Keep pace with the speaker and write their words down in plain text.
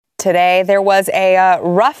today. There was a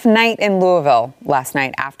rough night in Louisville last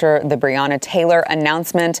night after the Breonna Taylor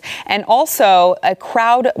announcement, and also a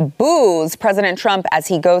crowd boos President Trump as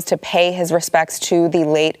he goes to pay his respects to the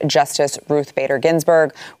late Justice Ruth Bader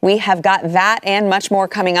Ginsburg. We have got that and much more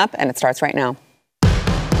coming up, and it starts right now.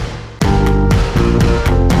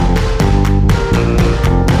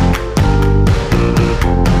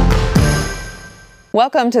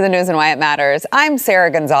 Welcome to the news and why it matters. I'm Sarah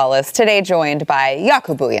Gonzalez, today joined by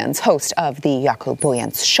Jaco Booyens, host of the Jaco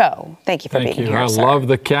Booyens Show. Thank you for being here, sir. I love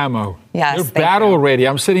the camo. Yes, You're battle ready.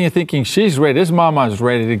 I'm sitting here thinking she's ready. This mama's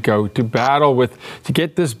ready to go to battle to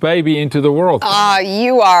get this baby into the world.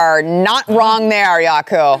 You are not wrong there,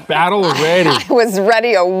 Jaco. Battle ready. I was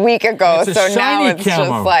ready a week ago, so now it's camo.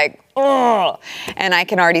 just like, ugh. And I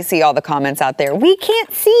can already see all the comments out there. We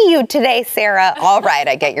can't see you today, Sarah. All right,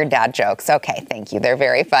 I get your dad jokes. Okay, thank you. They're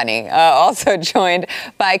very funny. Also joined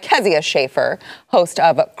by Kezia Schaefer, host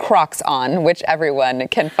of Crocs On, which everyone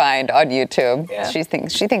can find on YouTube. Yeah. She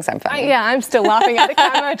thinks I'm funny. Yeah, I'm still laughing at the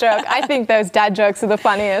camo joke. I think those dad jokes are the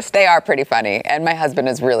funniest. They are pretty funny, and my husband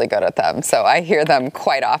is really good at them, so I hear them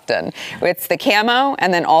quite often. It's the camo,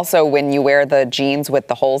 and then also when you wear the jeans with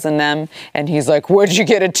the holes in them, and he's like, "Would you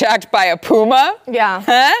get attacked by a puma?" Yeah.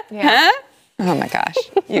 Huh? Yeah. Huh? Oh my gosh,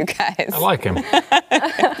 you guys. I like him. Me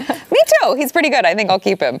too. He's pretty good. I think I'll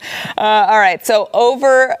keep him. All right. So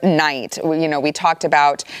overnight, we talked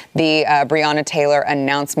about the Breonna Taylor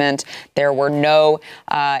announcement. There were no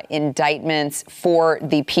indictments for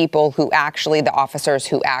the people the officers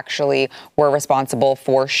who actually were responsible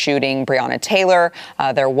for shooting Breonna Taylor.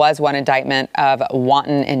 There was one indictment of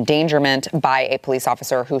wanton endangerment by a police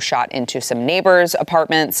officer who shot into some neighbors'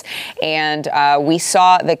 apartments. And we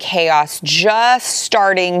saw the chaos just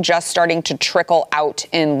starting to trickle out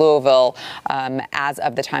in Louisville as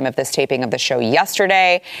of the time of this taping of the show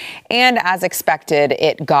yesterday. And as expected,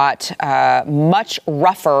 it got much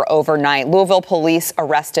rougher overnight. Louisville police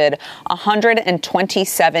arrested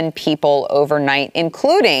 127 people overnight,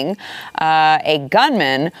 including a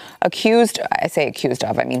gunman accused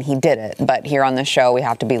of, I mean, he did it, but here on the show, we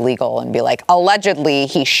have to be legal and be like, allegedly,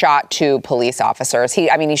 he shot two police officers. He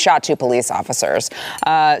shot two police officers.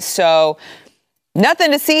 So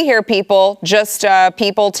nothing to see here, people. Just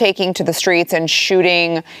people taking to the streets and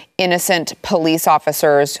shooting innocent police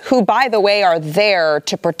officers who, by the way, are there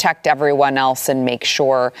to protect everyone else and make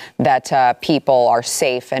sure that people are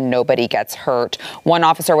safe and nobody gets hurt. One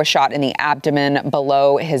officer was shot in the abdomen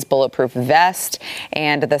below his bulletproof vest,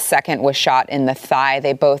 and the second was shot in the thigh.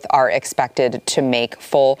 They both are expected to make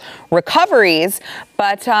full recoveries,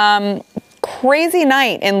 but crazy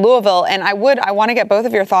night in Louisville, and I want to get both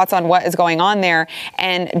of your thoughts on what is going on there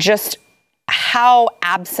and just how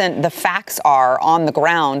absent the facts are on the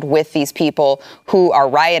ground with these people who are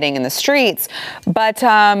rioting in the streets. But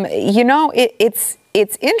it's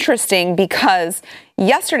interesting because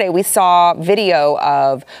yesterday we saw video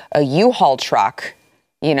of a U-Haul truck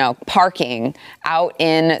parking out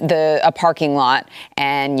in a parking lot,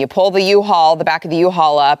 and you pull the back of the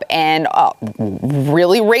U-Haul up, and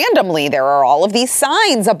really randomly, there are all of these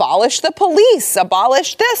signs, abolish the police,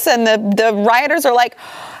 abolish this, and the rioters are like,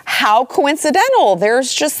 how coincidental.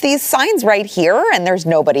 There's just these signs right here, and there's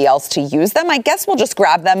nobody else to use them. I guess we'll just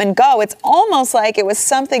grab them and go. It's almost like it was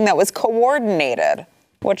something that was coordinated.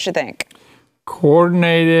 What you think?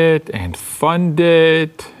 Coordinated and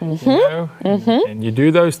funded, and you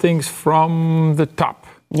do those things from the top.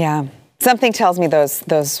 Yeah. Something tells me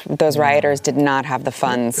those rioters did not have the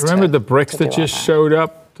funds. Remember the bricks that just showed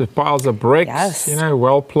up, the piles of bricks, yes.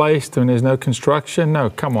 Well placed when there's no construction? No,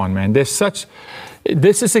 come on, man. This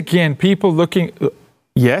is, again, people looking,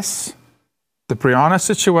 yes, the Breonna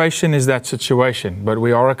situation is that situation, but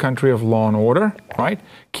we are a country of law and order, right?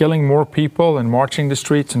 Killing more people and marching the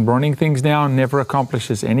streets and burning things down never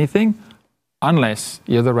accomplishes anything unless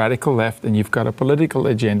you're the radical left and you've got a political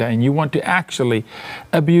agenda and you want to actually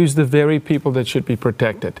abuse the very people that should be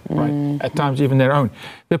protected, right? At times even their own.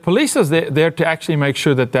 The police is there to actually make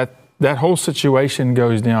sure that whole situation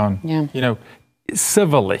goes down,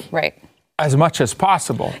 civilly. Right. As much as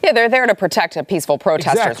possible. Yeah, they're there to protect a peaceful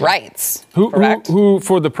protester's rights. Who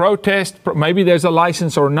for the protest, maybe there's a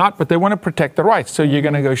license or not, but they want to protect the rights. So you're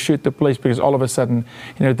going to go shoot the police because all of a sudden,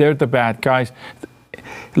 they're the bad guys.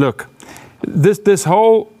 Look, this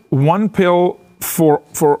whole one pill for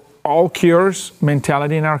all cures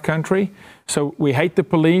mentality in our country. So we hate the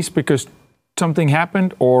police because something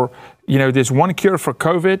happened, or there's one cure for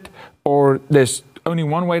COVID, or there's only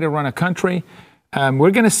one way to run a country.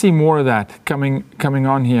 We're going to see more of that coming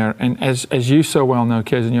on here. And as you so well know,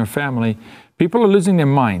 Kez, and your family, people are losing their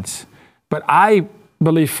minds. But I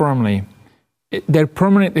believe firmly they're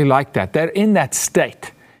permanently like that. They're in that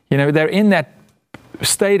state. They're in that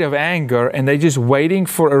state of anger, and they're just waiting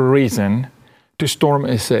for a reason to storm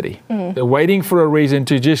a city. They're waiting for a reason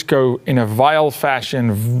to just go in a vile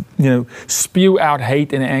fashion, spew out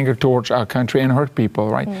hate and anger towards our country and hurt people,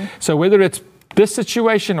 right? So whether it's this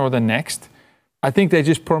situation or the next, I think they're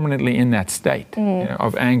just permanently in that state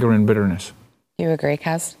of anger and bitterness. You agree,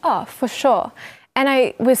 Kaz? Oh, for sure. And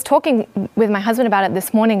I was talking with my husband about it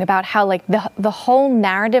this morning, about how like the whole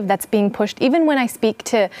narrative that's being pushed, even when I speak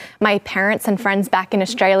to my parents and friends back in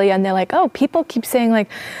Australia, and they're like, oh, people keep saying like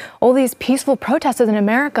all these peaceful protesters in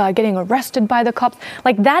America are getting arrested by the cops.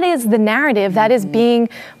 Like that is the narrative that is being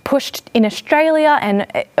pushed in Australia and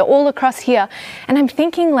all across here. And I'm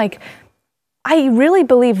thinking like, I really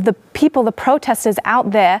believe the people, the protesters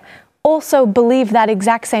out there, also believe that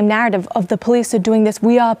exact same narrative of the police are doing this.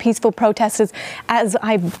 We are peaceful protesters, as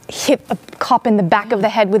I've hit a cop in the back of the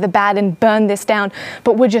head with a bat and burned this down,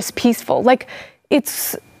 but we're just peaceful. Like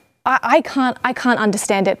it's, I can't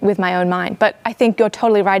understand it with my own mind, but I think you're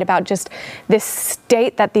totally right about just this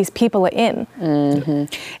state that these people are in.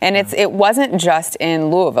 And it wasn't just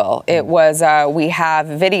in Louisville. It was, we have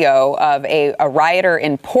video of a rioter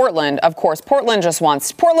in Portland. Of course, Portland just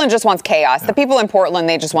wants chaos. The people in Portland,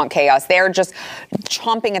 they just want chaos. They're just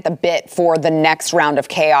chomping at the bit for the next round of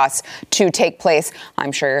chaos to take place.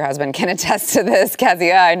 I'm sure your husband can attest to this,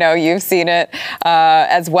 Kezia. I know you've seen it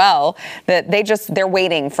as well. That they're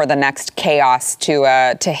waiting for the next chaos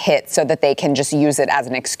to hit so that they can just use it as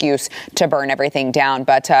an excuse to burn everything down.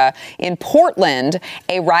 But in Portland,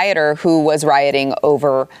 a rioter who was rioting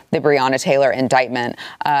over the Breonna Taylor indictment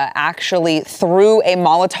actually threw a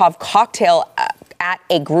Molotov cocktail at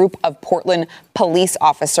a group of Portland police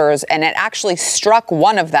officers, and it actually struck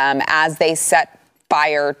one of them as they set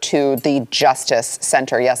fire to the Justice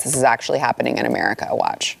Center. Yes, this is actually happening in America.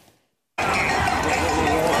 Watch.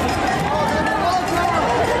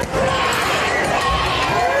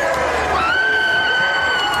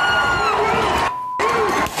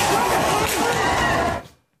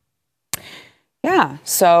 Yeah,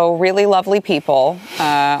 so really lovely people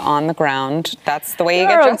on the ground. That's the way you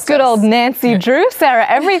get justice. Good old Nancy Drew, Sarah.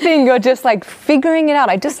 Everything, you're just like figuring it out.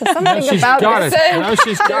 There's something about she's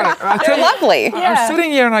got it. They're lovely. I'm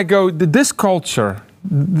sitting here and I go, this culture,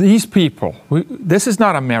 these people, this is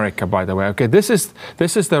not America, by the way. Okay, this is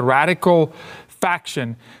the radical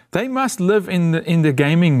faction. They must live in the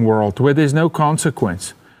gaming world where there's no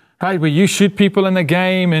consequence. Right, where you shoot people in the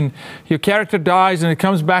game and your character dies and it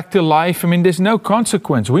comes back to life. I mean, there's no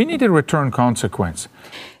consequence. We need a return consequence.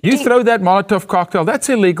 You throw that Molotov cocktail, that's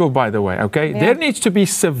illegal, by the way, okay? Yeah. There needs to be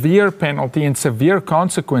severe penalty and severe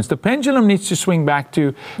consequence. The pendulum needs to swing back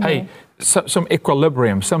to, hey, some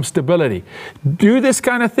equilibrium, some stability. Do this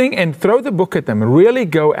kind of thing and throw the book at them. Really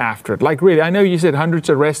go after it. Like really, I know you said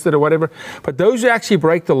hundreds arrested or whatever, but those who actually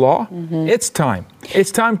break the law, it's time.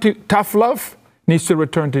 It's time to tough love. Needs to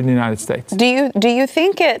return to the United States. Do you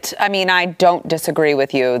think it, I mean, I don't disagree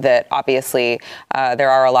with you that obviously there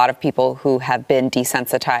are a lot of people who have been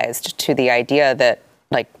desensitized to the idea that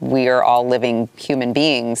like we are all living human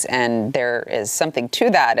beings and there is something to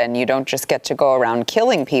that and you don't just get to go around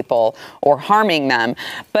killing people or harming them.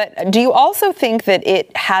 But do you also think that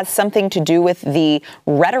it has something to do with the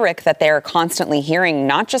rhetoric that they're constantly hearing,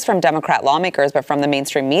 not just from Democrat lawmakers, but from the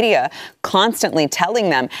mainstream media, constantly telling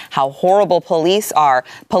them how horrible police are?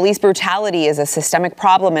 Police brutality is a systemic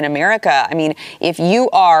problem in America. I mean, if you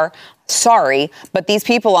are sorry, but these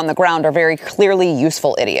people on the ground are very clearly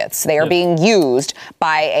useful idiots. They are being used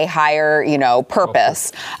by a higher,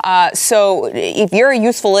 purpose. So if you're a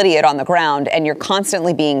useful idiot on the ground and you're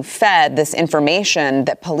constantly being fed this information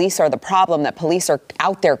that police are the problem, that police are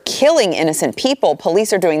out there killing innocent people,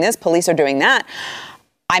 police are doing this, police are doing that.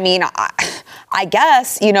 I mean, I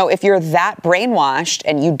guess, if you're that brainwashed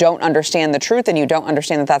and you don't understand the truth and you don't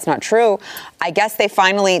understand that that's not true, I guess they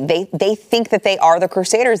finally, they think that they are the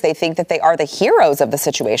crusaders. They think that they are the heroes of the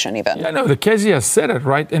situation even. Yeah, no, the Kezia said it,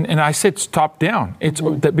 right? And I said it's top down. It's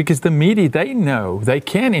that because the media, they know they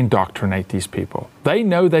can indoctrinate these people. They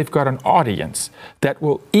know they've got an audience that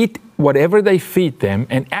will eat whatever they feed them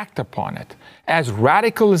and act upon it. As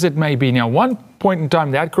radical as it may be. Now, one point in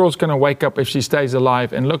time, that girl's going to wake up if she stays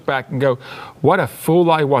alive and look back and go, what a fool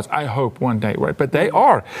I was. I hope one day, right? But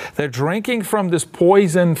they're drinking from this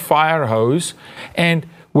poison fire hose and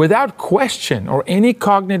without question or any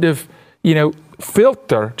cognitive,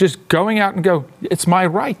 filter, just going out and go, it's my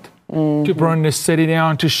right to burn this city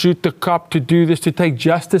down, to shoot the cop, to do this, to take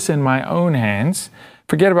justice in my own hands.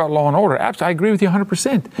 Forget about law and order. Absolutely, I agree with you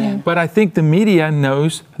 100%. Yeah. But I think the media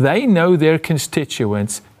they know their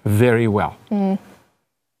constituents very well.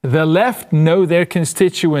 The left know their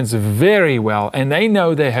constituents very well, and they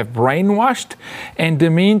know they have brainwashed and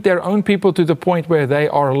demeaned their own people to the point where they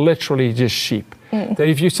are literally just sheep. That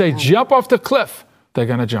if you say, jump off the cliff, they're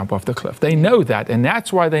going to jump off the cliff. They know that, and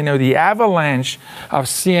that's why they know the avalanche of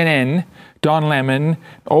CNN, Don Lemon,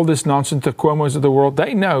 all this nonsense, the Cuomos of the world,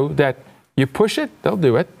 they know that you push it, they'll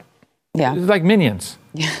do it. Yeah. It's like Minions.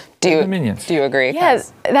 Do you agree?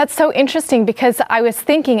 Yes, that's so interesting, because I was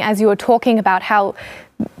thinking as you were talking about how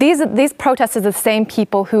these protesters are the same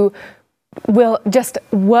people who will just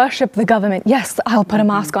worship the government. Yes, I'll put a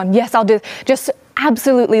mask on. Yes, I'll do. Just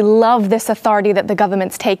absolutely love this authority that the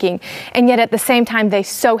government's taking. And yet at the same time, they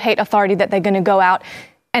so hate authority that they're going to go out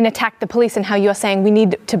and attack the police, and how you're saying we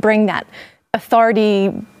need to bring that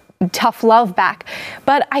authority, tough love back.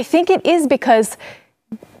 But I think it is because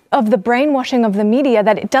of the brainwashing of the media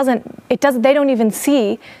that they don't even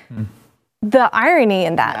see the irony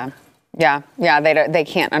in that. Yeah, they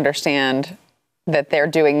can't understand that they're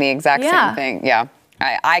doing the exact same thing. Yeah,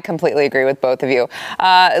 I completely agree with both of you.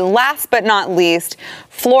 Last but not least,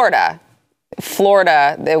 Florida,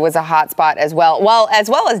 there was a hot spot as well. Well, as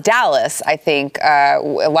Dallas, I think.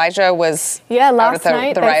 Elijah was last out at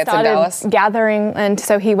night the riots in Dallas. Started gathering, and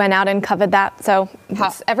so he went out and covered that. So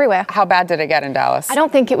it's everywhere. How bad did it get in Dallas? I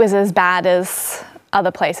don't think it was as bad as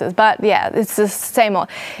other places, but yeah, it's the same old.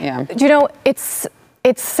 Yeah. You know, it's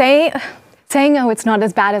saying, oh, it's not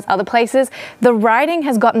as bad as other places. The rioting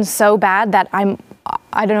has gotten so bad that I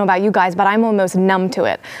don't know about you guys, but I'm almost numb to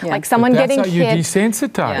it. Yeah. Like someone That's getting how you hit.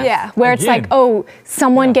 desensitize. Yeah, where it's like, oh,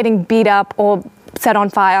 someone getting beat up or set on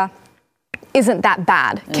fire isn't that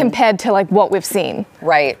bad compared to like what we've seen.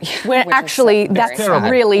 Right. Where actually that's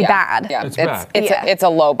really bad. Yeah, it's bad. It's a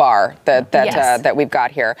low bar that we've got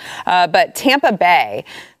here. But Tampa Bay,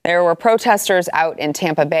 there were protesters out in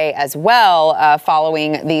Tampa Bay as well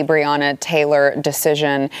following the Breonna Taylor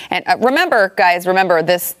decision. And remember, guys,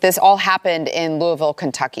 this all happened in Louisville,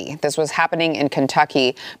 Kentucky. This was happening in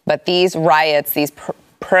Kentucky, but these riots, these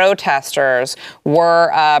protesters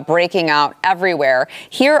were breaking out everywhere.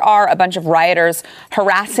 Here are a bunch of rioters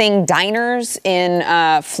harassing diners in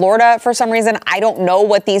Florida for some reason. I don't know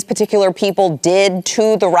what these particular people did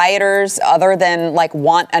to the rioters other than like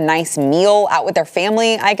want a nice meal out with their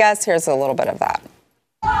family, I guess. Here's a little bit of that.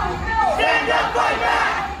 Stand up, fight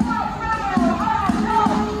back!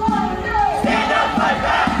 Stand up, fight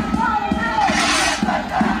back!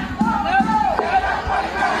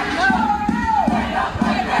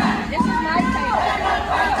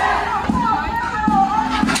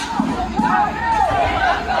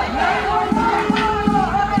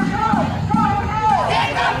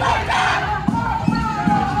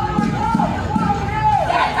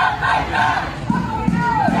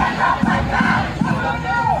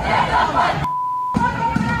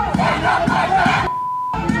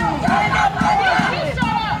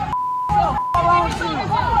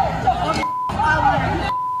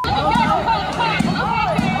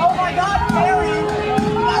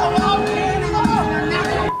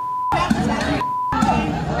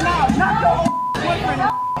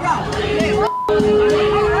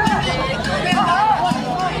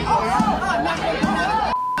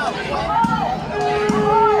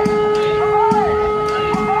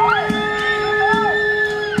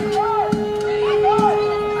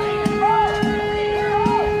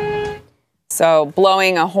 So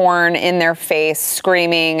blowing a horn in their face,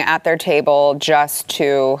 screaming at their table just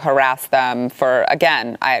to harass them for,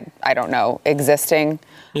 again, I don't know, existing.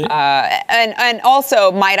 Yeah. And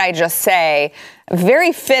also, might I just say,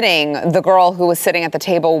 very fitting, the girl who was sitting at the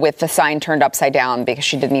table with the sign turned upside down because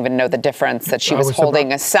she didn't even know the difference, that she was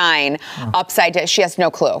holding a sign upside down. She has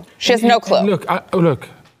no clue. She has no clue. Look,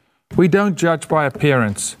 we don't judge by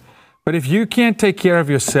appearance. But if you can't take care of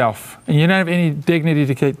yourself and you don't have any dignity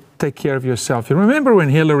to take care of yourself, you remember when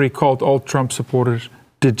Hillary called all Trump supporters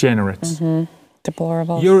degenerates? Mm-hmm.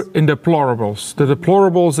 Deplorables. You're in deplorables. The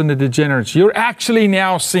deplorables and the degenerates. You're actually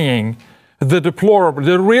now seeing the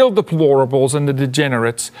real deplorables and the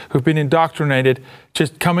degenerates who've been indoctrinated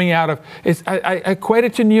just coming out of... I equate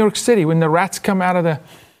it to New York City when the rats come out of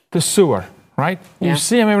the sewer, right? Yeah. You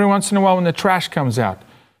see them every once in a while when the trash comes out.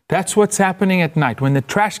 That's what's happening at night. When the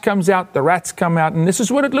trash comes out, the rats come out, and this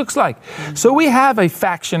is what it looks like. Mm-hmm. So we have a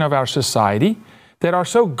faction of our society that are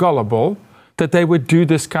so gullible that they would do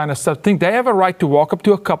this kind of stuff. Think they have a right to walk up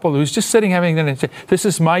to a couple who's just sitting having dinner and say, "This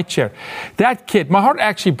is my chair." That kid, my heart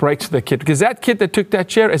actually breaks for the kid, because that kid that took that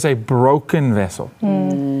chair is a broken vessel.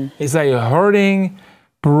 Mm. Is a hurting,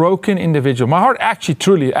 broken individual. My heart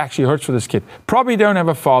truly hurts for this kid. Probably don't have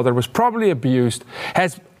a father, was probably abused,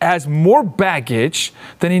 has more baggage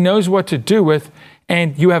than he knows what to do with,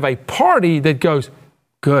 and you have a party that goes,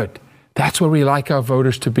 Good. That's where we like our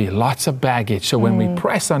voters to be. Lots of baggage. So when we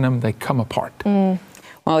press on them, they come apart.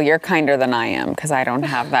 Well, you're kinder than I am because I don't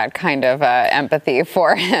have that kind of empathy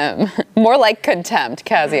for him. More like contempt.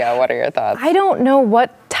 Kezia, what are your thoughts? I don't know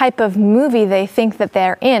what type of movie they think that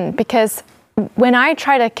they're in, because when I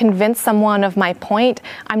try to convince someone of my point,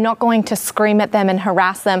 I'm not going to scream at them and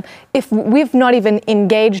harass them if we've not even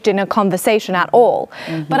engaged in a conversation at all.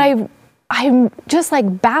 But I'm just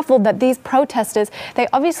like baffled that these protesters, they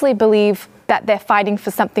obviously believe that they're fighting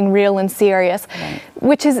for something real and serious,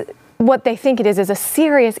 which is what they think it is a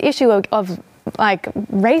serious issue of like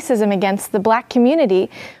racism against the black community.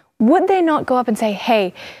 Would they not go up and say,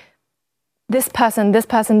 hey, this person, they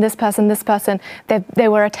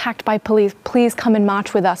were attacked by police. Please come and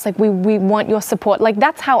march with us. Like, we want your support. Like,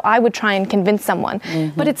 that's how I would try and convince someone.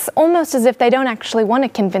 But it's almost as if they don't actually want to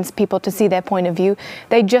convince people to see their point of view.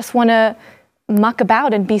 They just want to muck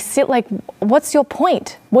about and be like, what's your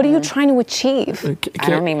point? What are you trying to achieve? I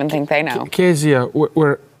don't even think they know. Kezia,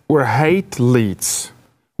 where hate leads,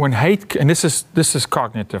 when hate, and this is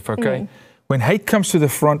cognitive, okay? When hate comes to the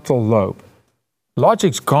frontal lobe,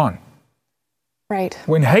 logic's gone. Right.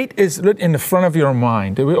 When hate is in the front of your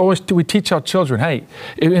mind, we teach our children, hey,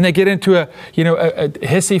 when they get into a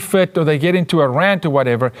hissy fit or they get into a rant or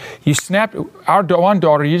whatever, you snap. Our one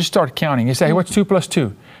daughter, you just start counting. You say, hey, what's 2 +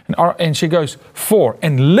 2? And she goes 4.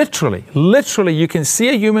 And literally, you can see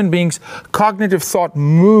a human being's cognitive thought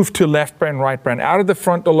move to left brain, right brain, out of the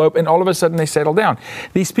frontal lobe, and all of a sudden they settle down.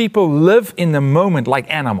 These people live in the moment like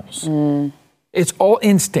animals. It's all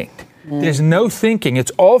instinct. There's no thinking. It's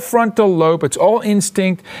all frontal lobe. It's all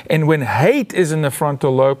instinct. And when hate is in the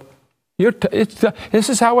frontal lobe, this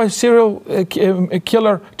is how a serial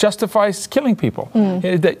killer justifies killing people.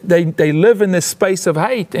 They live in this space of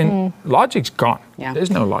hate, and logic's gone. There's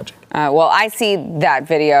no logic. Well, I see that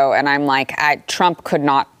video, and I'm like, Trump could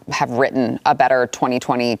not have written a better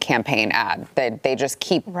 2020 campaign ad. They just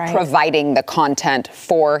keep providing the content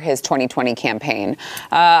for his 2020 campaign.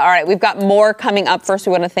 All right, we've got more coming up. First,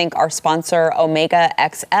 we want to thank our sponsor, Omega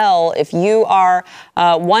XL. If you are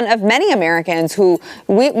one of many Americans who,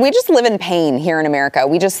 we just live in pain here in America.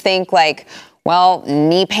 We just think like, well,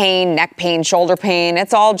 knee pain, neck pain, shoulder pain,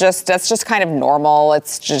 that's just kind of normal.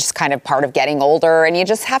 It's just kind of part of getting older, and you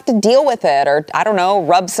just have to deal with it, or I don't know,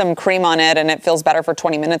 rub some cream on it and it feels better for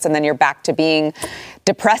 20 minutes and then you're back to being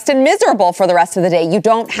depressed and miserable for the rest of the day. You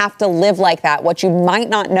don't have to live like that. What you might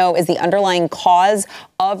not know is the underlying cause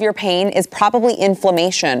of your pain is probably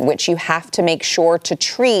inflammation, which you have to make sure to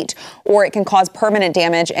treat, or it can cause permanent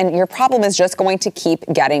damage, and your problem is just going to keep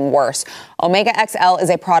getting worse. Omega XL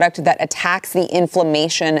is a product that attacks the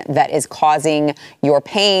inflammation that is causing your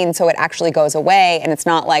pain, so it actually goes away, and it's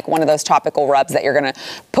not like one of those topical rubs that you're going to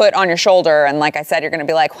put on your shoulder, and like I said, you're going to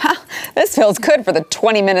be like, wow, this feels good for the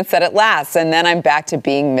 20 minutes that it lasts, and then I'm back to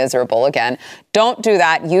being miserable again. Don't do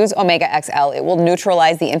that. Use Omega XL. It will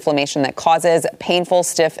neutralize the inflammation that causes painful,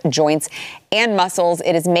 stiff joints and muscles.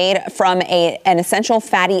 It is made from an essential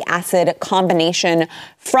fatty acid combination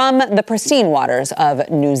from the pristine waters of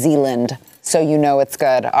New Zealand. So you know it's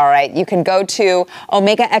good. All right. You can go to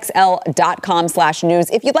omegaxl.com/news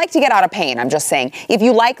if you'd like to get out of pain. I'm just saying, if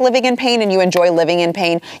you like living in pain and you enjoy living in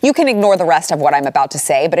pain, you can ignore the rest of what I'm about to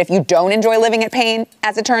say. But if you don't enjoy living in pain,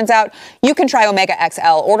 as it turns out, you can try Omega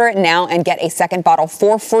XL. Order it now and get a second bottle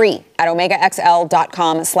for free at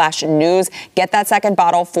omegaxl.com/news. Get that second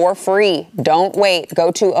bottle for free. Don't wait. Go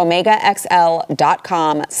to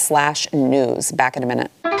omegaxl.com/news. Back in a minute.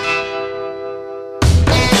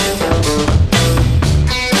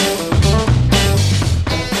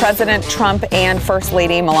 President Trump and First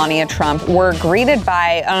Lady Melania Trump were greeted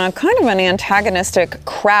by kind of an antagonistic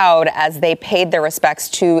crowd as they paid their respects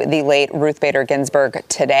to the late Ruth Bader Ginsburg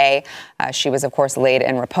today. She was, of course, laid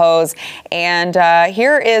in repose. And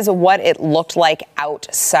here is what it looked like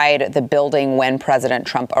outside the building when President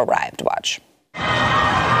Trump arrived. Watch.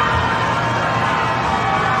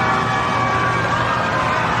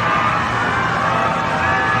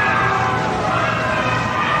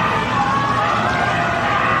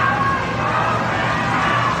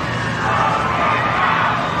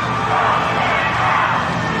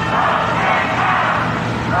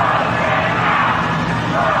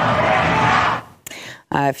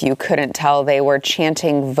 If you couldn't tell, they were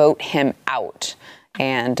chanting, "Vote him out."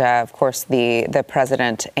 And, of course, the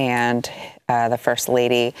president and the first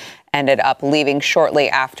lady ended up leaving shortly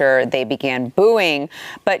after they began booing.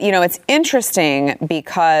 But, you know, it's interesting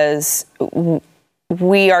because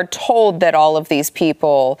we are told that all of these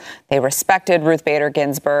people, they respected Ruth Bader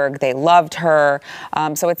Ginsburg, they loved her.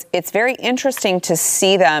 So it's very interesting to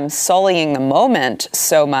see them sullying the moment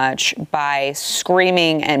so much by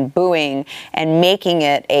screaming and booing and making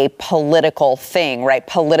it a political thing, right?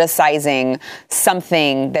 Politicizing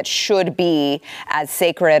something that should be as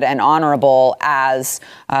sacred and honorable as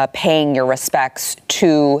paying your respects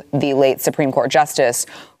to the late Supreme Court Justice,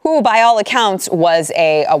 who, by all accounts, was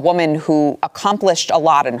a woman who accomplished a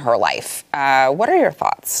lot in her life. What are your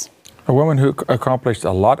thoughts? A woman who accomplished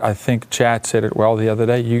a lot. I think Chad said it well the other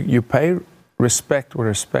day. You pay respect where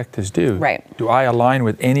respect is due. Right. Do I align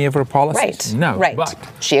with any of her policies? Right. No. Right. But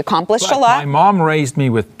she accomplished a lot. My mom raised me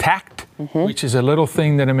with tact, which is a little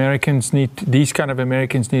thing that these kind of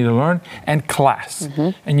Americans need to learn, and class.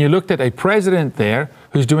 And you looked at a president there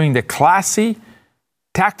who's doing the classy,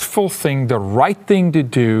 tactful thing, the right thing to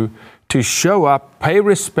do, to show up, pay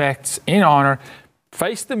respects in honor,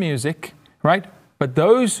 face the music, right? But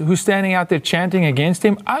those who standing out there chanting against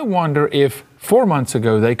him, I wonder if 4 months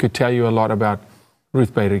ago they could tell you a lot about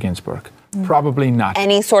Ruth Bader Ginsburg. Probably not.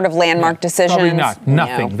 Any sort of landmark decisions? Probably not.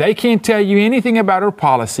 Nothing. No. They can't tell you anything about her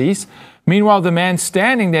policies. Meanwhile, the man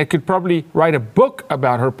standing there could probably write a book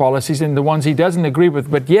about her policies and the ones he doesn't agree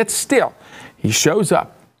with, but yet still, he shows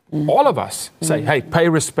up. All of us say, hey, pay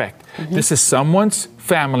respect. This is someone's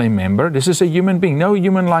family member. This is a human being. No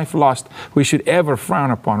human life lost we should ever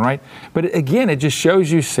frown upon, right? But again, it just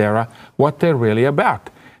shows you, Sarah, what they're really about.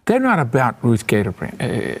 They're not about Ruth Bader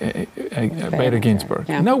Ginsburg.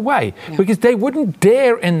 Yeah. No way. Yeah. Because they wouldn't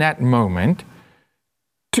dare in that moment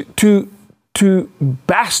to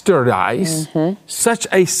bastardize such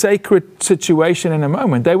a sacred situation in a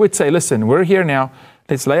moment. They would say, listen, we're here now.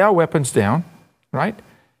 Let's lay our weapons down, right?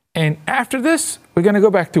 And after this, we're going to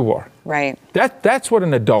go back to war. Right. That's what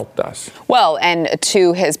an adult does. Well, and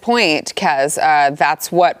to his point, Kez,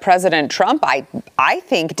 that's what President Trump, I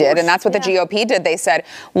think, did, and that's what the GOP did. They said,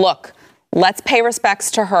 look, let's pay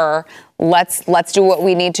respects to her. Let's do what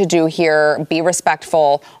we need to do here. Be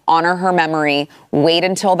respectful, honor her memory, wait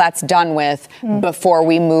until that's done with before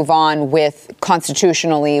we move on with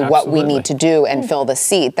constitutionally what we need to do and fill the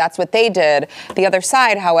seat. That's what they did. The other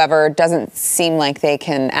side, however, doesn't seem like they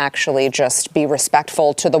can actually just be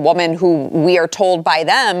respectful to the woman who we are told by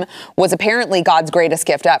them was apparently God's greatest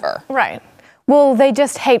gift ever. Right. Well, they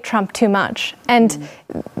just hate Trump too much. And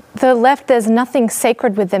the left, there's nothing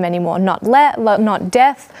sacred with them anymore. Not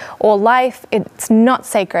death or life. It's not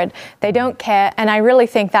sacred. They don't care. And I really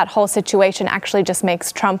think that whole situation actually just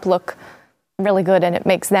makes Trump look really good. And it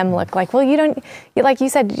makes them look like, well, like you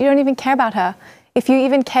said, you don't even care about her. If you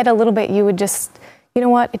even cared a little bit, you would just, you know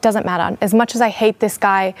what? It doesn't matter. As much as I hate this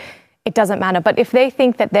guy, it doesn't matter. But if they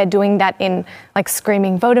think that they're doing that in like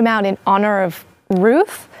screaming, vote him out in honor of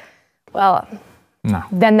Ruth, well, no.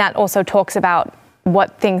 Then that also talks about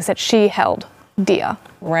what things that she held dear.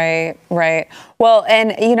 Right. Well,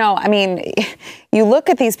 and, I mean, you look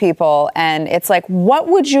at these people and it's like, what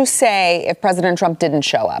would you say if President Trump didn't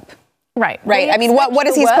show up? Right. I mean, what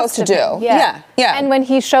is he supposed to do? Yeah. And when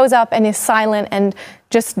he shows up and is silent and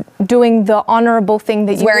just doing the honorable thing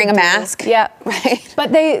that he's wearing a mask. Yeah. Right.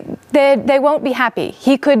 But they won't be happy.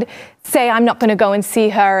 He could say, I'm not going to go and see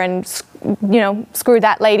her and, screw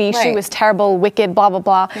that lady. Right. She was terrible, wicked, blah, blah,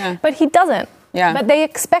 blah. Yeah. But he doesn't. Yeah. But they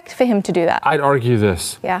expect for him to do that. I'd argue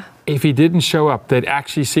this. Yeah. If he didn't show up, they'd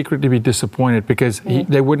actually secretly be disappointed because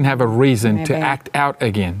they wouldn't have a reason to act out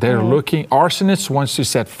again. They're looking, arsonist wants to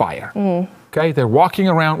set fire. Okay, they're walking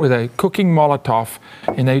around with a cooking Molotov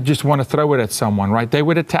and they just want to throw it at someone, right? They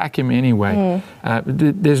would attack him anyway.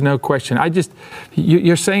 There's no question.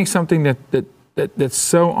 You're saying something that's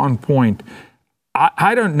so on point.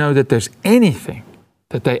 I don't know that there's anything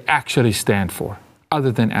that they actually stand for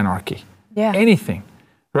other than anarchy. Yeah. Anything,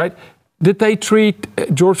 right? Did they treat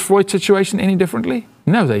George Floyd's situation any differently?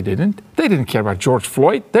 No, they didn't. They didn't care about George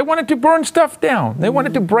Floyd. They wanted to burn stuff down. They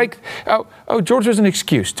wanted to break. George was an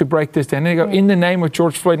excuse to break this down. And they go, in the name of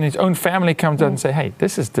George Floyd, and his own family comes out and say, hey,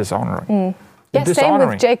 this is dishonoring. Yeah, same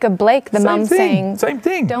with Jacob Blake, the mom saying, same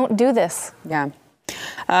thing. Don't do this. Yeah.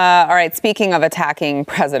 All right, speaking of attacking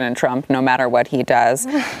President Trump, no matter what he does,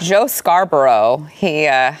 Joe Scarborough, do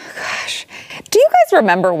you guys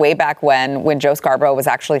remember way back when Joe Scarborough was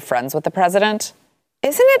actually friends with the president?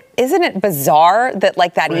 Isn't it bizarre that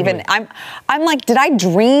like that really? Even I'm like, did I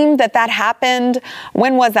dream that happened?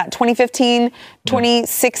 When was that? 2015,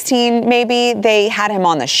 2016 maybe? They had him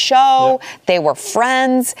on the show. Yep. They were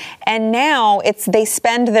friends, and now they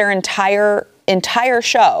spend their entire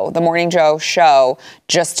show, the Morning Joe show,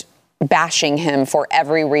 just bashing him for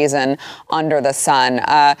every reason under the sun.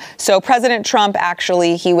 So President Trump,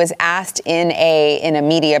 actually, he was asked in a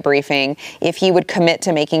media briefing if he would commit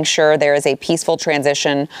to making sure there is a peaceful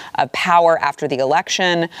transition of power after the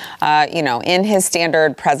election. In his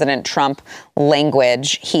standard President Trump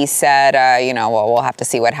language, he said, well, we'll have to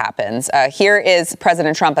see what happens. Here is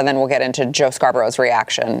President Trump, and then we'll get into Joe Scarborough's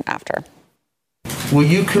reaction after. Will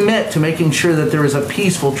you commit to making sure that there is a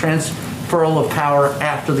peaceful transferal of power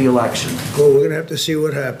after the election? Well, we're going to have to see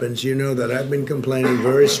what happens. You know that I've been complaining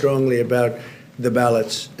very strongly about the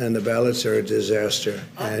ballots, and the ballots are a disaster.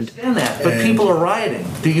 I understand that, but people are rioting.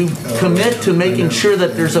 Do you commit to making sure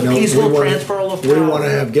that there's a peaceful transferal of power? We want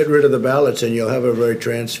to get rid of the ballots, and we'll have a very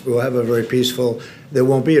peaceful. There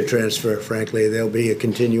won't be a transfer, frankly. There'll be a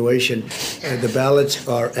continuation. The ballots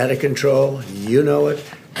are out of control. You know it.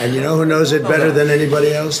 And you know who knows it better than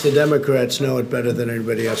anybody else? The Democrats know it better than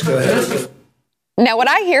anybody else. Go ahead. Now, what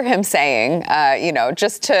I hear him saying,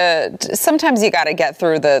 sometimes you got to get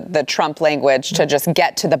through the Trump language to just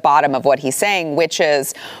get to the bottom of what he's saying, which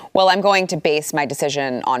is, well, I'm going to base my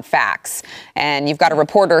decision on facts. And you've got a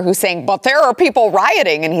reporter who's saying, but there are people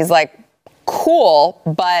rioting. And he's like, cool,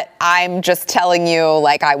 but I'm just telling you,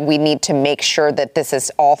 we need to make sure that this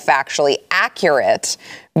is all factually accurate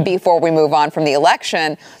before we move on from the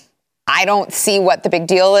election. I don't see what the big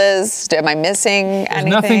deal is. Am I missing anything?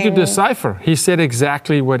 There's nothing to decipher. He said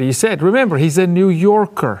exactly what he said. Remember, he's a New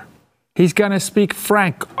Yorker. He's going to speak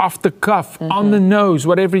frank, off the cuff, on the nose,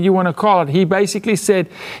 whatever you want to call it. He basically said,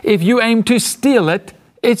 if you aim to steal it,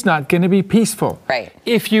 it's not going to be peaceful. Right.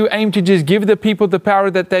 If you aim to just give the people the power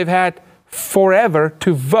that they've had forever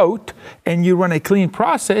to vote, and you run a clean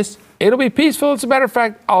process, it'll be peaceful. As a matter of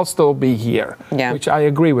fact, I'll still be here, which I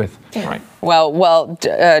agree with. Yeah. Right. Well,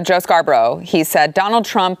 Joe Scarborough, he said Donald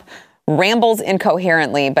Trump rambles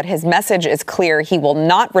incoherently, but his message is clear. He will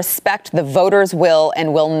not respect the voters' will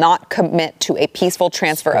and will not commit to a peaceful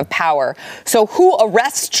transfer of power. So who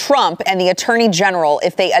arrests Trump and the Attorney General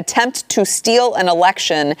if they attempt to steal an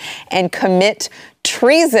election and commit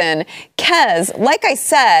treason? Kez, like I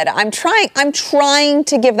said, I'm trying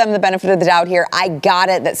to give them the benefit of the doubt here. I got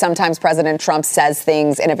it that sometimes President Trump says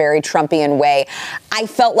things in a very Trumpian way. I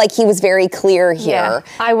felt like he was very clear here.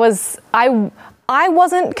 Yeah, I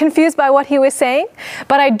wasn't confused by what he was saying,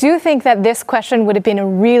 but I do think that this question would have been a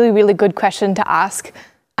really, really good question to ask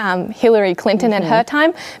Hillary Clinton at her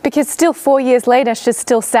time, because still 4 years later, she's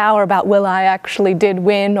still sour about, well, I actually did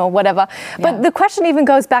win or whatever. Yeah. But the question even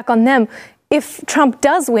goes back on them. If Trump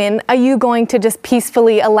does win, are you going to just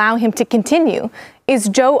peacefully allow him to continue?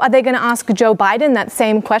 Are they going to ask Joe Biden that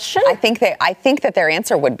same question? I think that their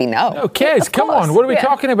answer would be no. No, Kez, come on. What are we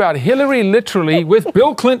talking about? Hillary literally, with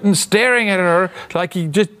Bill Clinton staring at her like he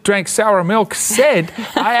just drank sour milk, said,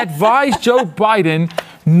 I advise Joe Biden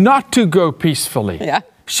not to go peacefully. Yeah.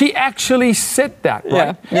 She actually said that,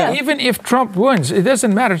 right? Yeah. Even if Trump wins, it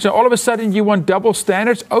doesn't matter. So all of a sudden you want double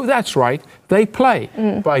standards? Oh, that's right. They play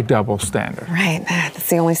by double standard. Right. That's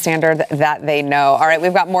the only standard that they know. All right.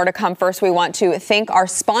 We've got more to come. First, we want to thank our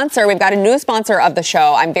sponsor. We've got a new sponsor of the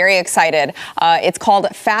show. I'm very excited. It's called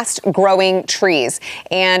Fast Growing Trees.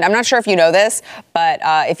 And I'm not sure if you know this, but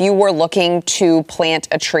if you were looking to plant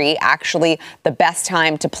a tree, actually the best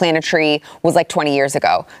time to plant a tree was like 20 years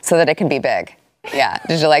ago so that it can be big. Yeah.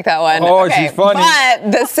 Did you like that one? Oh, okay. She's funny.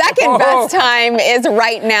 But the second best time is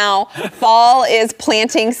right now. Fall is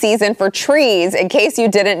planting season for trees, in case you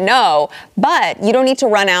didn't know. But you don't need to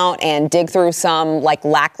run out and dig through some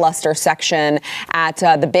lackluster section at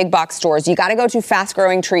the big box stores. You got to go to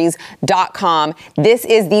fastgrowingtrees.com. This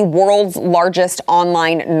is the world's largest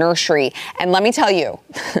online nursery. And let me tell you,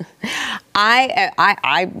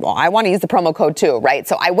 I want to use the promo code too, right?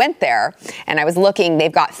 So I went there and I was looking.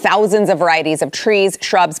 They've got thousands of varieties of trees,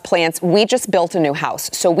 shrubs, plants. We just built a new house,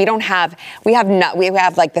 so we have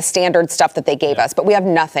the standard stuff that they gave us, but we have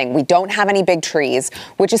nothing. We don't have any big trees,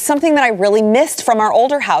 which is something that I really missed from our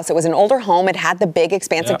older house. It was an older home. It had the big,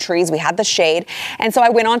 expansive trees. We had the shade, and so I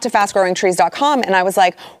went on to fastgrowingtrees.com and I was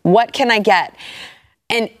like, what can I get?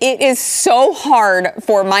 And it is so hard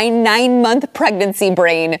for my 9-month pregnancy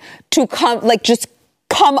brain to come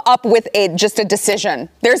up with just a decision.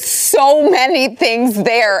 There's so many things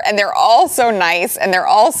there, and they're all so nice, and they're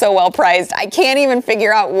all so well priced. I can't even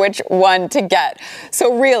figure out which one to get.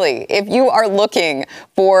 So really, if you are looking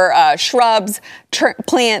for shrubs,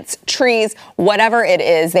 plants, trees, whatever it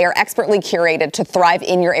is, they are expertly curated to thrive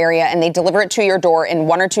in your area, and they deliver it to your door in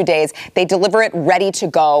 1 or 2 days. They deliver it ready to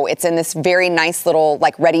go. It's in this very nice little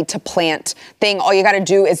ready to plant thing. All you got to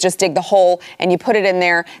do is just dig the hole and you put it in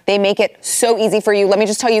there. They make it so easy for you. Let me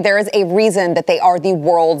just tell you, there is a reason that they are the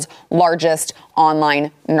world's largest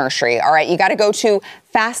online nursery. All right, you got to go to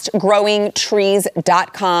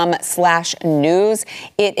fastgrowingtrees.com/news.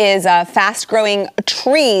 It is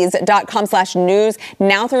fastgrowingtrees.com/news.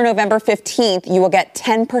 Now through November 15th, you will get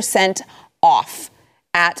 10% off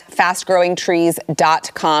at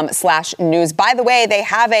fastgrowingtrees.com/news. By the way, they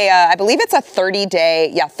have I believe it's a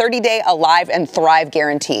 30-day Alive and Thrive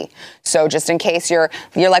guarantee. So just in case you're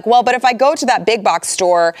like, well, but if I go to that big box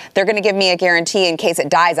store, they're going to give me a guarantee in case it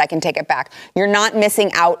dies, I can take it back. You're not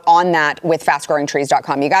missing out on that with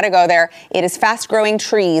fastgrowingtrees.com. You got to go there. It is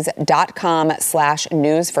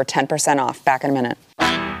fastgrowingtrees.com/news for 10% off. Back in a minute.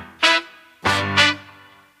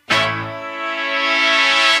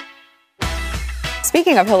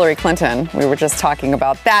 Speaking of Hillary Clinton, we were just talking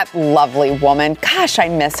about that lovely woman. Gosh, I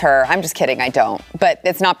miss her. I'm just kidding, I don't. But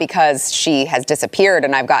it's not because she has disappeared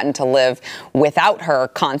and I've gotten to live without her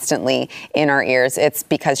constantly in our ears. It's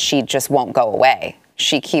because she just won't go away.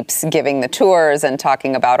 She keeps giving the tours and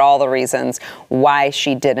talking about all the reasons why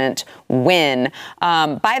she didn't win.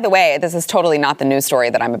 By the way, this is totally not the news story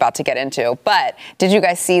that I'm about to get into, but did you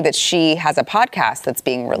guys see that she has a podcast that's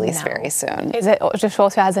being released very soon? Is it just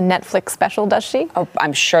also has a Netflix special, does she? Oh,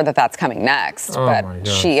 I'm sure that that's coming next, my but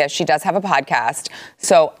God. she does have a podcast.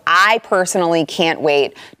 So I personally can't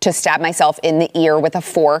wait to stab myself in the ear with a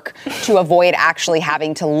fork to avoid actually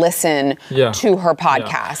having to listen to her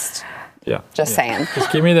podcast. Yeah. Just saying.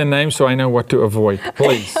 Just give me the name so I know what to avoid,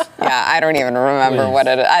 please. Yeah, I don't even remember what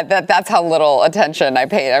it is. That's how little attention I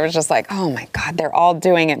paid. I was just like, oh my God, they're all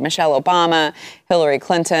doing it. Michelle Obama, Hillary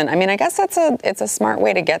Clinton. I mean, I guess it's a smart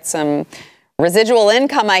way to get some residual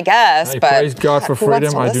income, I guess. Hey, but praise God for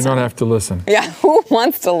freedom. I do not have to listen. Yeah, who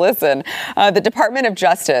wants to listen? The Department of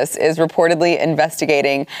Justice is reportedly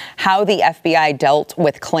investigating how the FBI dealt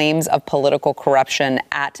with claims of political corruption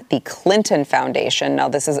at the Clinton Foundation. Now,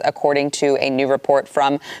 this is according to a new report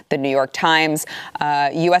from the New York Times.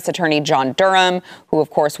 U.S. Attorney John Durham, who,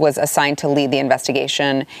 of course, was assigned to lead the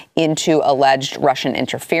investigation into alleged Russian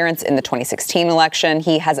interference in the 2016 election,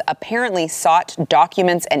 he has apparently sought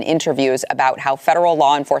documents and interviews about how federal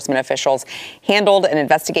law enforcement officials handled an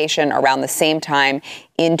investigation around the same time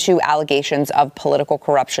into allegations of political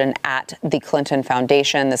corruption at the Clinton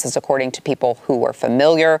Foundation. This is according to people who were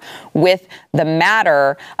familiar with the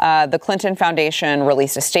matter. The Clinton Foundation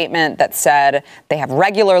released a statement that said they have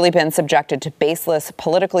regularly been subjected to baseless,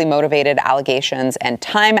 politically motivated allegations, and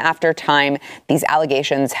time after time, these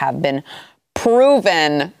allegations have been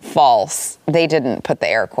proven false. They didn't put the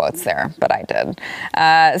air quotes there, but I did.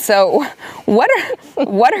 So what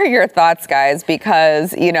are your thoughts, guys?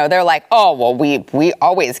 Because, they're like, oh, well, we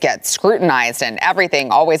always get scrutinized and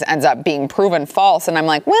everything always ends up being proven false. And I'm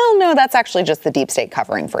like, well, no, that's actually just the deep state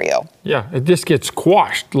covering for you. Yeah, it just gets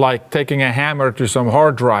quashed like taking a hammer to some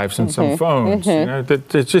hard drives and some phones.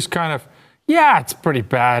 It's just kind of, it's pretty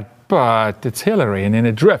bad, but it's Hillary, and then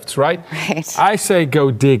it drifts, right? Right. I say go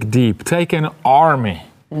dig deep. Take an army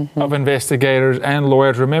of investigators and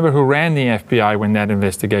lawyers. Remember who ran the FBI when that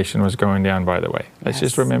investigation was going down, by the way. Let's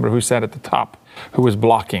just remember who sat at the top, who was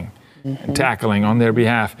blocking and tackling on their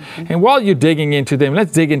behalf. And while you're digging into them,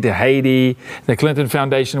 let's dig into Haiti, the Clinton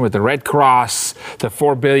Foundation with the Red Cross, the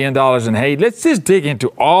 $4 billion in Haiti. Let's just dig into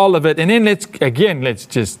all of it. And then let's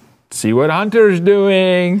just see what Hunter's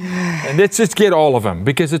doing, and let's just get all of them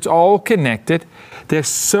because it's all connected. There's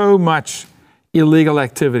so much illegal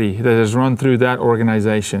activity that has run through that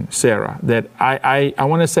organization, Sarah, that I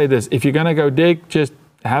want to say this. If you're going to go dig, just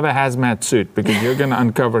have a hazmat suit because you're going to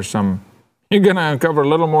uncover a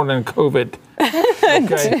little more than COVID.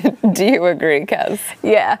 Okay. Do you agree, Kez?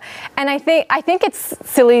 Yeah, and I think it's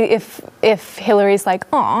silly if Hillary's like,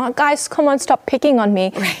 oh, guys, come on, stop picking on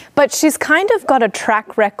me. Right. But she's kind of got a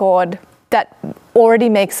track record that already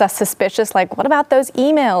makes us suspicious. Like, what about those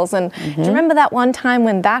emails? And do you remember that one time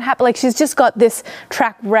when that happened? Like, she's just got this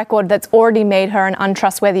track record that's already made her an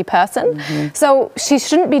untrustworthy person. So she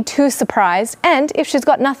shouldn't be too surprised. And if she's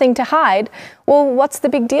got nothing to hide, well, what's the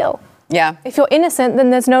big deal? Yeah. If you're innocent, then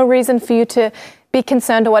there's no reason for you to be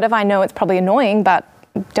concerned or whatever. I know it's probably annoying, but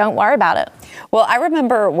don't worry about it. Well, I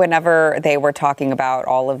remember whenever they were talking about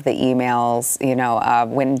all of the emails,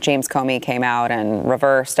 when James Comey came out and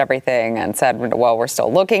reversed everything and said, well, we're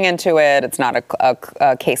still looking into it. It's not a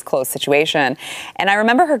case closed situation. And I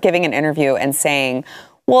remember her giving an interview and saying,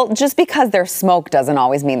 well, just because there's smoke doesn't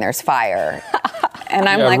always mean there's fire. And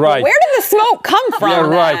I'm like, well, where did the smoke come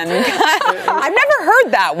from then? I've never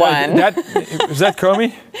heard that one. Was that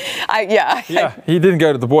Comey? Yeah. He didn't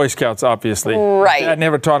go to the Boy Scouts, obviously. Right. Dad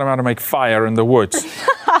never taught him how to make fire in the woods.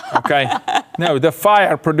 Okay? No, the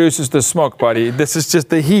fire produces the smoke, buddy. This is just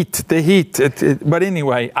the heat. But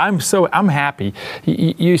anyway, I'm happy.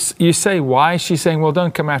 You say, why? She's saying, well,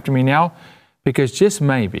 don't come after me now. Because just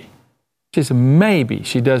maybe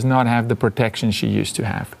she does not have the protection she used to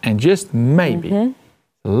have. And just maybe, a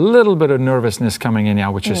little bit of nervousness coming in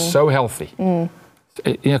now, which is so healthy.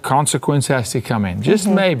 Consequence has to come in. Just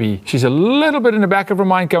maybe she's a little bit in the back of her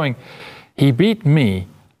mind going, he beat me.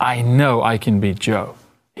 I know I can beat Joe.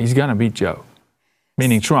 He's going to beat Joe,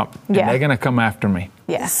 meaning Trump. And they're going to come after me.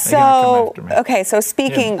 Yeah. So, okay, so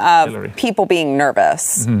speaking of Hillary. people being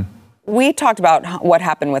nervous, we talked about what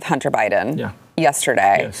happened with Hunter Biden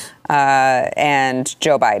yesterday and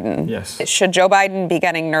Joe Biden. Yes. Should Joe Biden be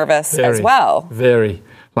getting nervous as well? Very.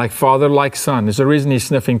 Like father, like son. There's a reason he's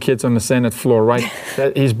sniffing kids on the Senate floor, right?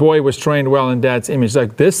 That his boy was trained well in dad's image.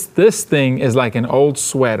 Like this thing is like an old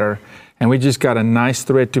sweater, and we just got a nice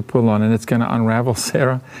thread to pull on, and it's going to unravel,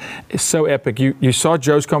 Sarah. It's so epic. You saw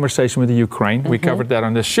Joe's conversation with the Ukraine. We covered that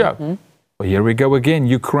on this show. Well, here we go again.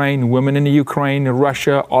 Ukraine, women in the Ukraine,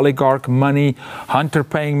 Russia, oligarch money, Hunter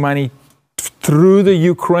paying money through the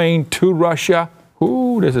Ukraine to Russia.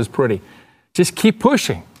 Ooh, this is pretty. Just keep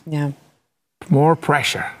pushing. Yeah. More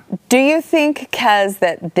pressure. Do you think, Kez,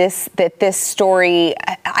 that this story,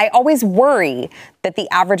 I always worry that the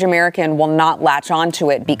average American will not latch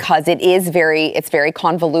onto it because it's very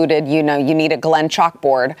convoluted. You know, you need a Glenn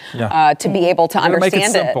chalkboard to be able to understand make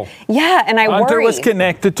it. Simple. Yeah, and I worry. Hunter was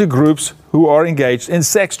connected to groups who are engaged in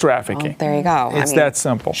sex trafficking. Oh, there you go. It's that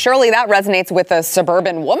simple. Surely that resonates with a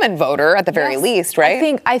suburban woman voter at the very least,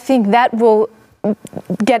 right? I think that will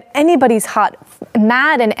get anybody's heart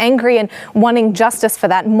mad and angry and wanting justice for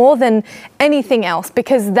that more than anything else,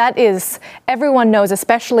 because that is, everyone knows,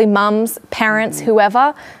 especially mums, parents,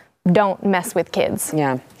 whoever, don't mess with kids.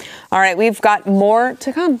 Yeah. All right, we've got more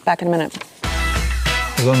to come. Back in a minute.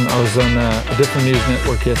 I was on a different news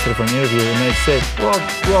network yesterday for an interview, and they said,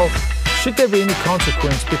 well, should there be any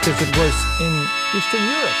consequence because it was in Eastern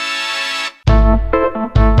Europe?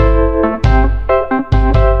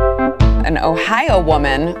 An Ohio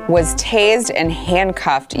woman was tased and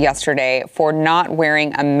handcuffed yesterday for not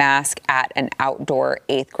wearing a mask at an outdoor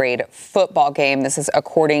 8th grade football game. This is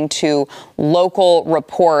according to local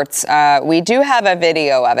reports. We do have a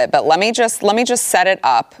video of it, but let me just set it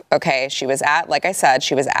up. Okay, she was at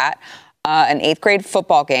an 8th grade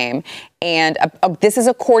football game. And this is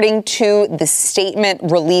according to the statement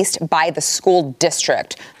released by the school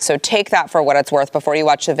district. So take that for what it's worth before you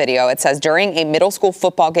watch the video. It says, during a middle school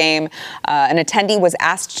football game, an attendee was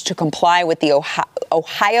asked to comply with the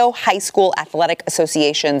Ohio High School Athletic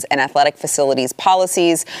Association's and athletic facilities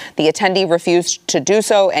policies. The attendee refused to do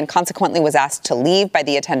so and consequently was asked to leave by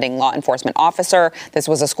the attending law enforcement officer. This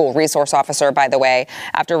was a school resource officer, by the way.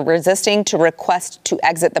 After resisting to request to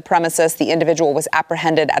exit the premises, the individual was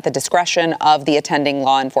apprehended at the discretion of the attending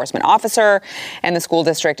law enforcement officer, and the school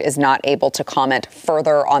district is not able to comment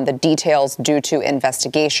further on the details due to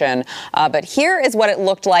investigation. But here is what it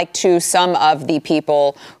looked like to some of the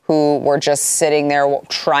people who were just sitting there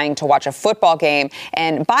trying to watch a football game.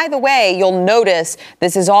 And by the way, you'll notice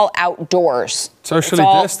this is all outdoors. Socially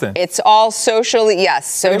distant. It's all socially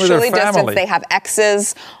distanced. They have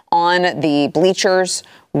X's on the bleachers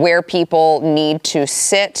where people need to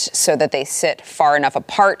sit so that they sit far enough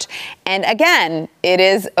apart. And again, it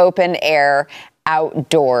is open air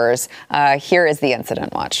outdoors. Here is the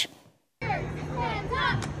incident. Watch.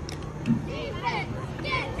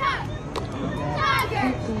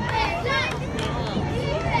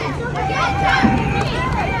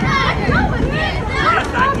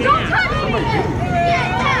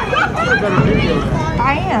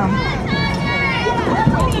 I am.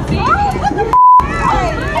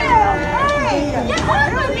 Get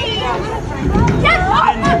off of me! Get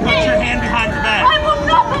off of me! Put your hand behind your back. I will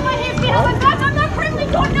not put my hand behind my back. I'm not friendly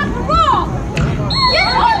doing nothing wrong. Get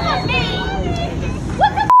off of me!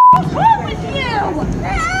 What the is wrong with you?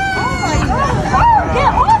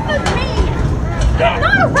 Get off of me! You're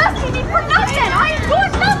not arresting me for nothing. I am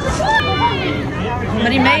doing nothing wrong.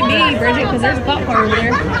 But he may be, Bridget, because there's a cop car over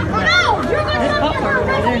there. No, you're going There's a cop car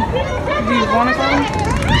over there. Do you want to call?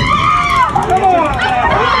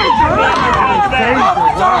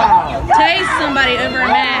 Tase somebody over a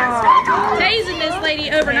mask. Tasing this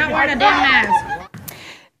lady over not wearing a damn mask.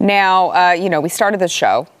 Now, we started this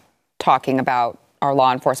show talking about our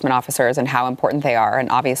law enforcement officers and how important they are. And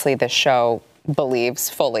obviously this show believes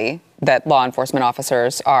fully that law enforcement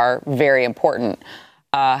officers are very important.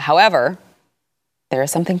 However, there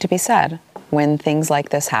is something to be said when things like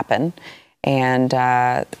this happen. And,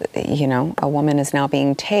 a woman is now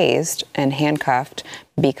being tased and handcuffed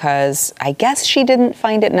because I guess she didn't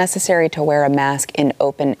find it necessary to wear a mask in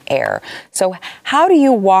open air. So how do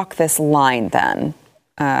you walk this line then,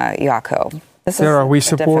 Jaco? This Sarah,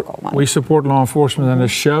 is a difficult one. we support law enforcement on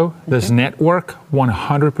this show, this network,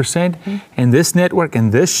 100%. And this network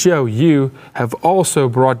and this show, you have also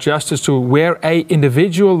brought justice to where a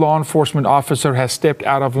individual law enforcement officer has stepped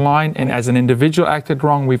out of line, and as an individual acted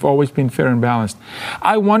wrong. We've always been fair and balanced.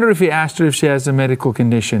 I wonder if he asked her if she has a medical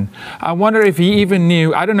condition. I wonder if he even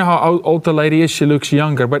knew. I don't know how old the lady is. She looks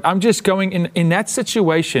younger, but I'm just going in that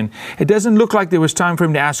situation. It doesn't look like there was time for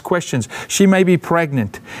him to ask questions. She may be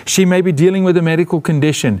pregnant. She may be dealing with a medical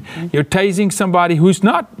condition. You're tasing somebody who's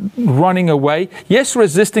not running away. Yes,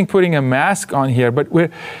 resisting putting a mask on here, but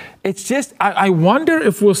it's just, I wonder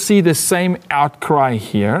if we'll see the same outcry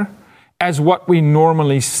here as what we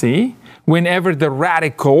normally see whenever the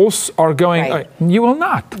radicals are going, Right. You will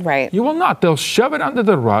not. Right. You will not. They'll shove it under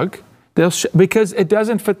the rug. Because it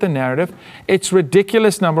doesn't fit the narrative. It's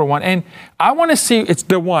ridiculous, number one. And I want to see, it's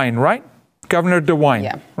DeWine, right? Governor DeWine,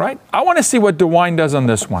 Yeah. right? I want to see what DeWine does on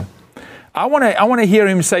this one. I want to hear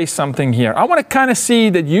him say something here. I want to kind of see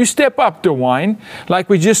that you step up, DeWine, like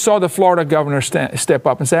we just saw the Florida governor step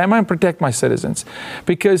up and say, I'm going to protect my citizens.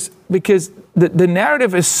 Because the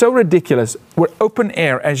narrative is so ridiculous. We're open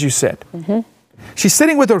air, as you said. She's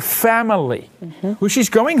sitting with her family, who she's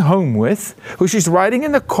going home with, who she's riding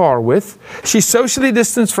in the car with. She's socially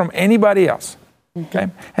distanced from anybody else. Okay?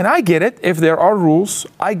 And I get it. If there are rules,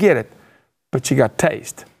 I get it. But she got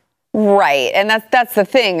tased. Right. And that's the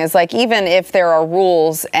thing, is like, even if there are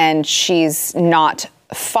rules and she's not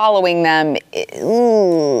following them,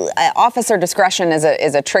 officer discretion is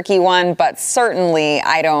a tricky one, but certainly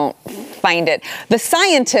I don't find it. The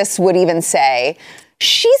scientists would even say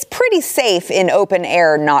she's pretty safe in open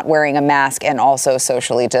air, not wearing a mask and also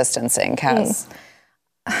socially distancing, Kaz.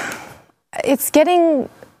 It's getting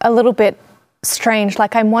a little bit strange.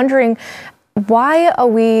 Like, I'm wondering, why are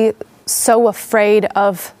we so afraid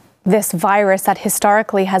of this virus that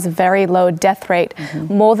historically has a very low death rate,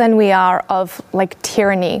 more than we are of like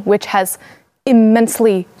tyranny, which has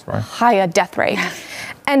immensely higher death rate.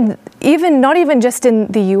 And not even just in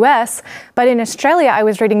the US, but in Australia, I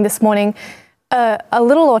was reading this morning, a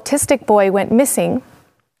little autistic boy went missing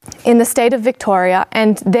in the state of Victoria,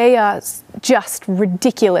 and they are just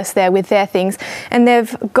ridiculous there with their things. And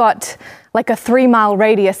they've got like a 3-mile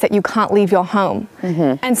radius that you can't leave your home.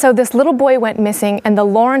 And so this little boy went missing, and the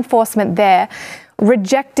law enforcement there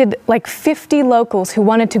rejected like 50 locals who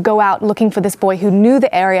wanted to go out looking for this boy, who knew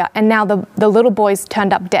the area, and now the little boy's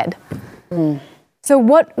turned up dead. So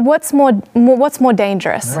what's more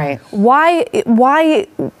dangerous? Right. Why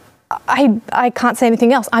I can't say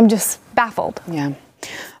anything else. I'm just baffled. Yeah.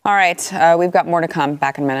 All right. We've got more to come.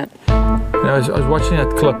 Back in a minute. I was watching that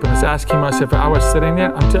clip and I was asking myself, if I was sitting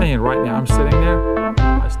there, I'm telling you right now, I'm sitting there,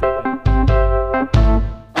 I stepped in.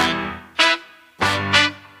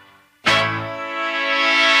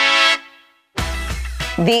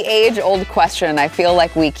 The age-old question I feel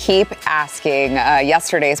like we keep asking,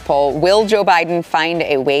 yesterday's poll, will Joe Biden find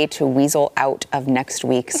a way to weasel out of next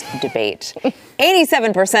week's debate?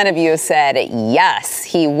 87% of you said yes,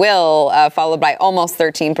 he will, followed by almost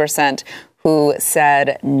 13% who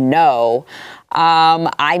said no.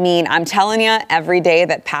 I mean, I'm telling you, every day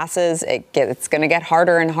that passes, it's going to get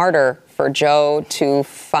harder and harder for Joe to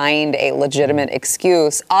find a legitimate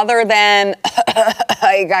excuse other than,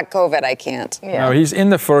 I got COVID, I can't. Yeah. No, he's in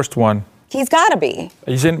the first one. He's got to be.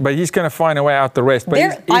 He's in, but he's going to find a way out the rest. But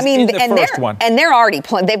he's in the first one. And they're already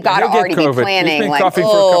they've got to already be planning. Like,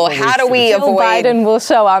 how do we avoid? Jill Biden will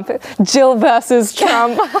show up. Jill versus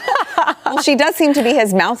Trump. Well, she does seem to be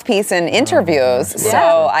his mouthpiece in interviews.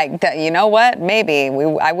 So you know what? Maybe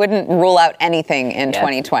I wouldn't rule out anything in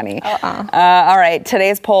 2020. All right.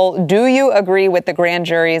 Today's poll: do you agree with the grand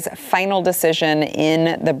jury's final decision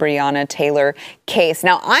in the Breonna Taylor case?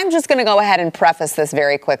 Now, I'm just going to go ahead and preface this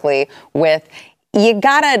very quickly with, you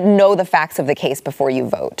gotta know the facts of the case before you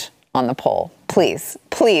vote on the poll. Please,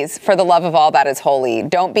 for the love of all that is holy,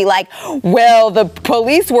 don't be like, well, the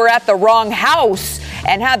police were at the wrong house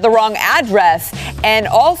and had the wrong address. And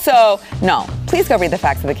also, no, please go read the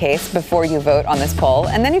facts of the case before you vote on this poll.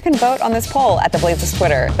 And then you can vote on this poll at The Blaze's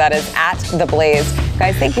Twitter. That is at The Blaze.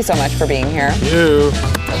 Guys, thank you so much for being here. Thank you.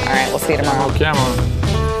 All right, we'll see you tomorrow. Camera.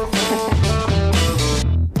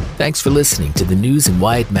 Thanks for listening to the news and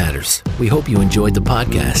why it matters. We hope you enjoyed the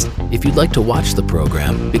podcast. If you'd like to watch the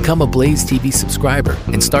program, become a Blaze TV subscriber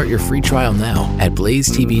and start your free trial now at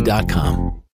blazetv.com.